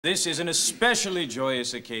This is an especially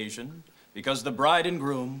joyous occasion because the bride and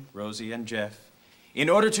groom, Rosie and Jeff, in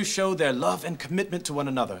order to show their love and commitment to one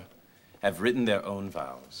another, have written their own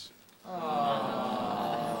vows.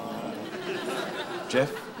 Aww.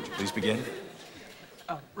 Jeff, would you please begin?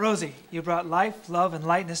 Rosie, you brought life, love, and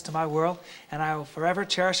lightness to my world, and I will forever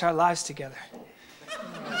cherish our lives together.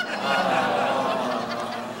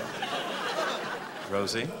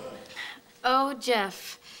 Rosie? Oh,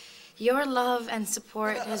 Jeff, your love and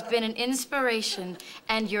support has been an inspiration,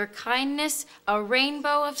 and your kindness a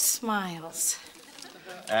rainbow of smiles.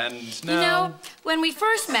 And now... You know, when we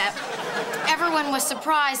first met, everyone was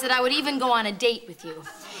surprised that I would even go on a date with you.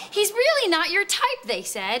 He's really not your type, they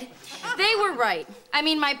said. They were right. I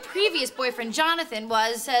mean, my previous boyfriend, Jonathan,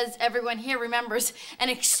 was, as everyone here remembers, an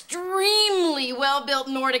extremely well-built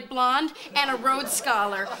Nordic blonde and a Rhodes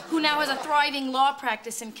Scholar who now has a thriving law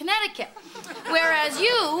practice in Connecticut. Whereas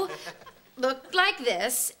you look like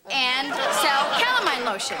this and sell calamine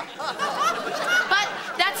lotion. But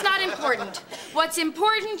that's not important. What's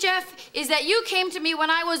important, Jeff, is that you came to me when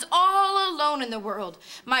I was all alone in the world.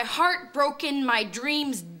 My heart broken, my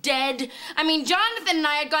dreams dead. I mean, Jonathan and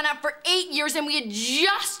I had gone out for 8 years and we had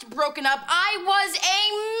just broken up. I was a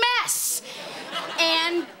mess.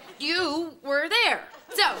 And you were there.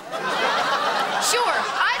 So, sure,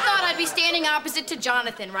 I thought I'd be standing opposite to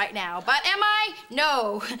Jonathan right now, but am I?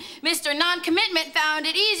 No. Mr. Non-Commitment found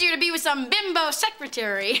it easier to be with some bimbo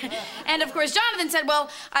secretary. And of course, Jonathan said, well,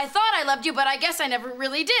 I thought I loved you, but I guess I never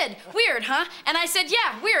really did. Weird, huh? And I said,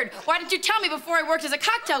 yeah, weird. Why didn't you tell me before I worked as a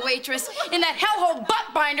cocktail waitress in that hellhole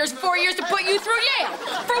butt binders for 4 years to put you through Yale?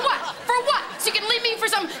 For what? For what? So you can leave me for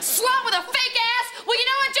some slut with a fake ass? Well, you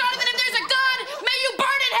know what, Jonathan? If there's a God, may you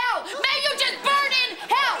burn in hell! May you just burn in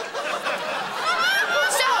hell!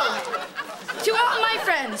 So, to all my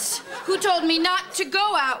friends who told me not to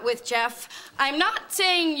go out with Jeff, I'm not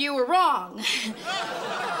saying you were wrong.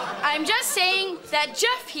 I'm just saying that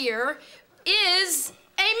Jeff here is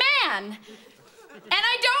a man. And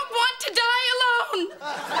I don't want to die alone.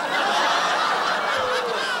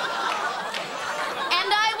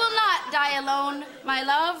 And I will not die alone, my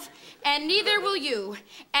love, and neither will you.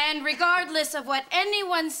 And regardless of what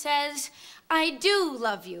anyone says, I do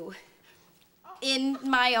love you. In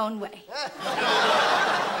my own way.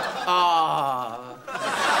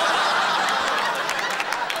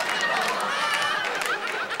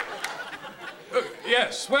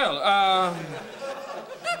 Yes, well,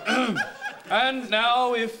 and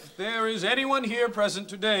now, if there is anyone here present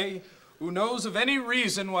today who knows of any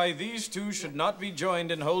reason why these two should not be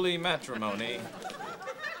joined in holy matrimony...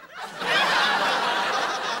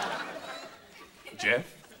 Jeff?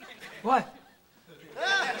 What?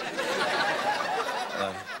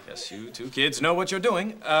 Yes, you two kids know what you're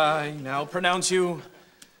doing. I now pronounce you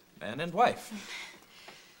man and wife.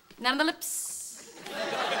 None of the lips.